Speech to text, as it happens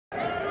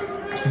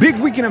Big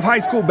weekend of high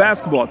school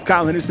basketball. It's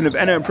Kyle Henderson of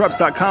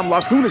NMPreps.com.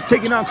 Los Lunas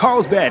taking on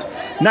Carlsbad.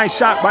 Nice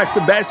shot by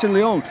Sebastian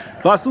Leon.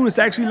 Los Lunas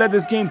actually led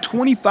this game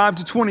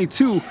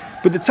 25-22,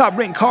 but the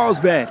top-ranked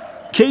Carlsbad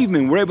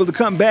Cavemen were able to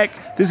come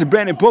back. This is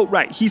Brandon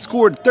Boatwright. He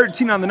scored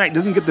 13 on the night.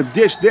 Doesn't get the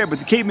dish there, but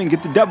the Cavemen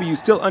get the W,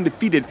 still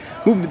undefeated,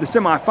 moving to the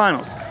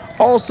semifinals.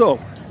 Also,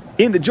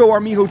 in the Joe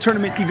Armijo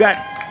tournament, you got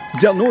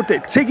Del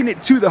Norte taking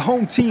it to the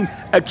home team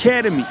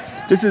Academy.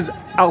 This is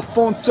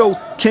Alfonso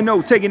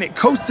Cano taking it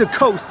coast to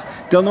coast.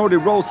 Del Norte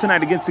rolls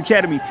tonight against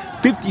Academy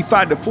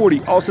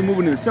 55-40, also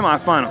moving to the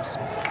semifinals.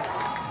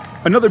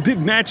 Another big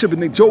matchup in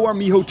the Joe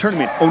Armijo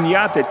tournament.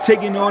 Onate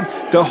taking on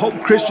the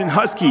Hope Christian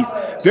Huskies.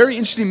 Very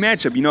interesting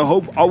matchup. You know,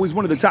 Hope, always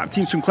one of the top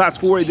teams from Class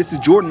 4A. This is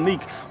Jordan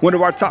Leak, one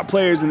of our top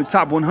players in the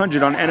top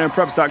 100 on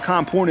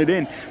NMPreps.com, pouring it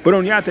in. But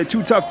Onate,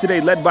 too tough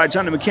today, led by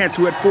Johnny McCants,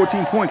 who had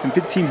 14 points and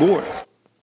 15 boards.